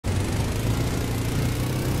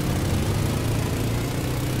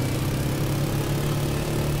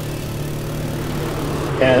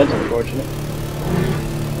Yeah, that's unfortunate.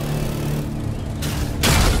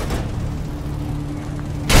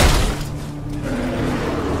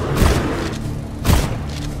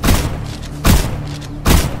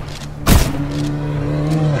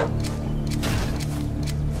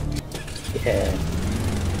 Yeah.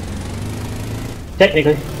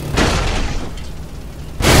 Technically.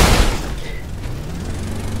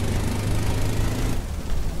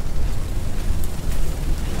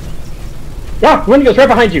 Yeah, Wendigo's right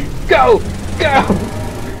behind you. Go! Go!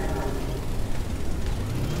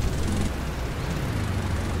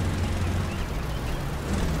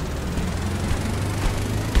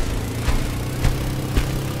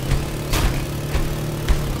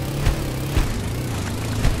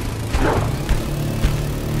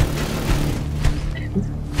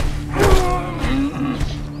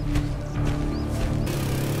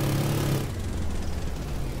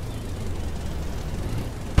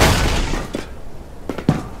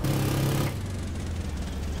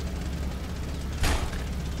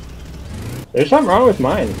 There's something wrong with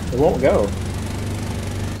mine. It won't go.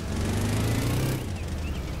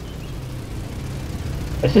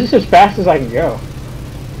 This is as fast as I can go.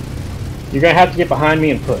 You're gonna have to get behind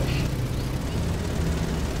me and push.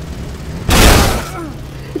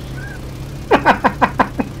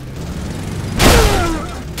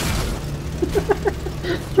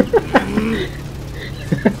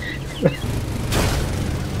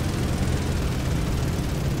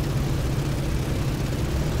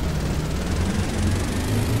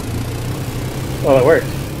 Well, it worked.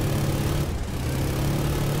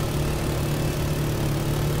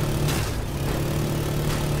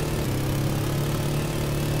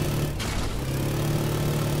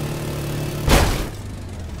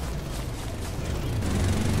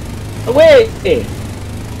 Away!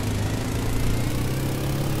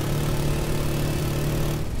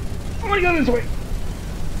 I wanna go this way!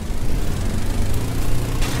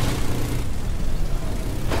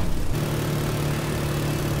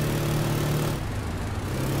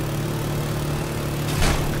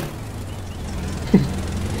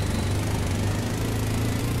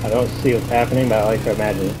 I don't see what's happening, but I like to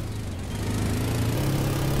imagine it.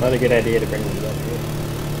 Not a good idea to bring them up here.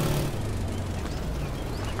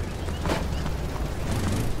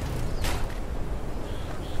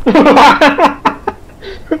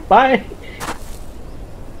 Bye!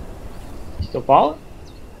 You still follow?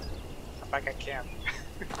 I think I can.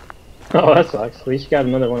 Oh, that sucks. At least you got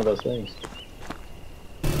another one of those things.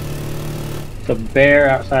 It's a bear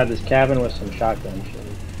outside this cabin with some shotgun shit.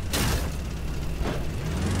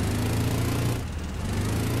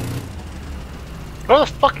 Where the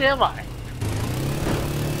fuck am I?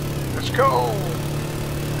 Let's go!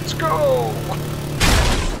 Let's go!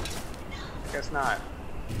 Guess not.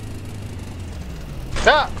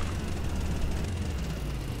 Stop!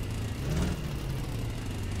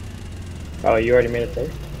 Oh, you already made it there?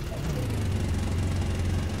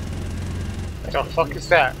 What the fuck is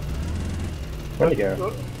that?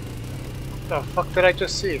 Wendigo. The fuck did I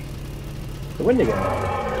just see? The Wendigo.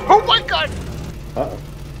 Oh my god! Uh-oh.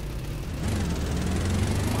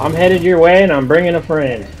 I'm headed your way and I'm bringing a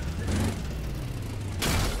friend.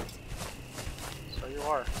 So you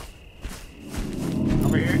are.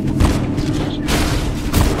 Over here.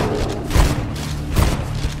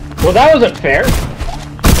 Well, that wasn't fair.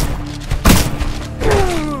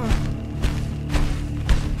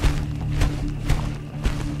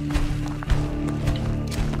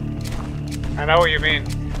 I know what you mean.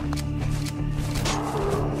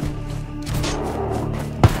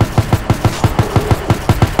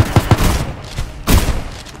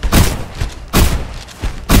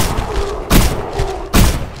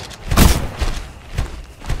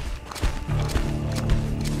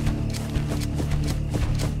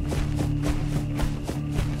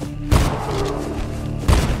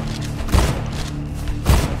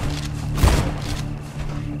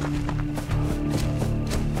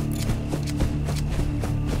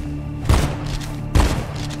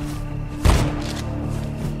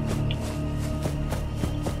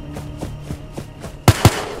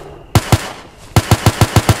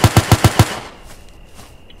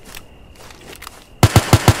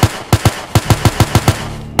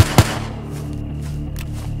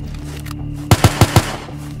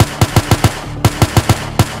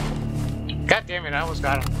 God damn it, I almost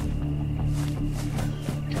got him.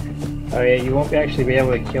 Oh yeah, you won't actually be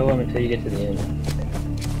able to kill him until you get to the end.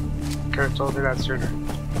 Could have told me that sooner.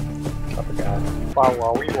 I forgot. Wow,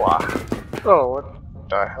 wow, wee wah. Oh, what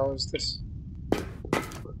the hell is this?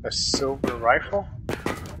 A silver rifle?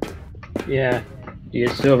 Yeah, you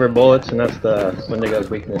get silver bullets and that's the Wendigo's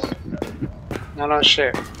weakness. No, no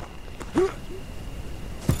shit.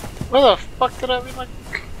 Where the fuck did I leave my...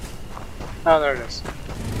 Oh, there it is.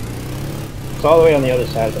 It's all the way on the other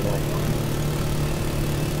side of the map.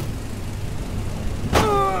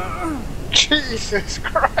 Jesus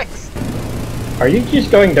Christ! Are you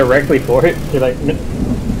just going directly for it? You're like,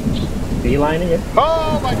 beelining it?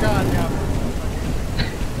 Oh my god, yeah.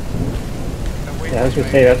 Yeah, I was gonna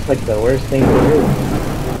say, that's like the worst thing to do.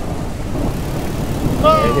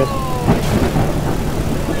 Oh! Yeah,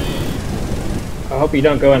 I hope you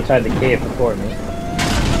don't go inside the cave before me.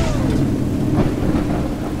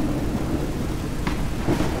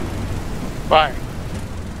 Why?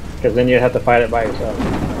 Because then you'd have to fight it by yourself.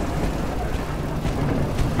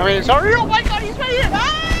 I mean, sorry. Oh my god, he's right here! Ah!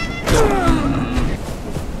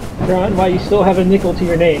 Ron, why you still have a nickel to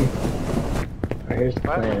your name? Alright, here's the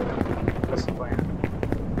plan. What's the plan?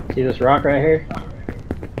 See this rock right here?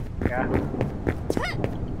 Yeah.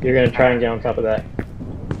 You're gonna try and get on top of that.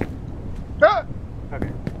 Ah! Okay.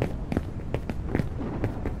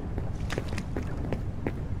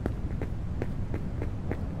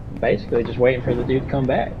 Basically, just waiting for the dude to come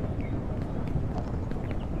back.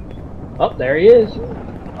 Oh, there he is.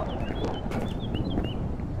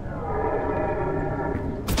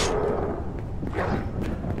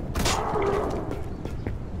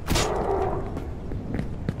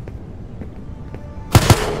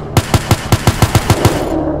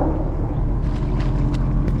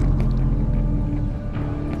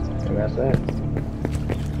 And that's that.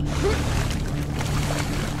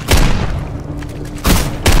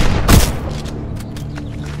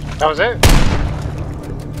 That was it?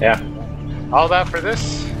 Yeah. All that for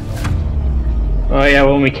this? Oh yeah,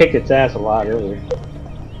 when we kicked its ass a lot earlier.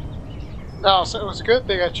 No, so it was a good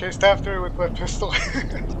thing I chased after it with my pistol.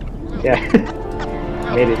 Yeah.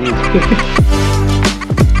 Made it easy.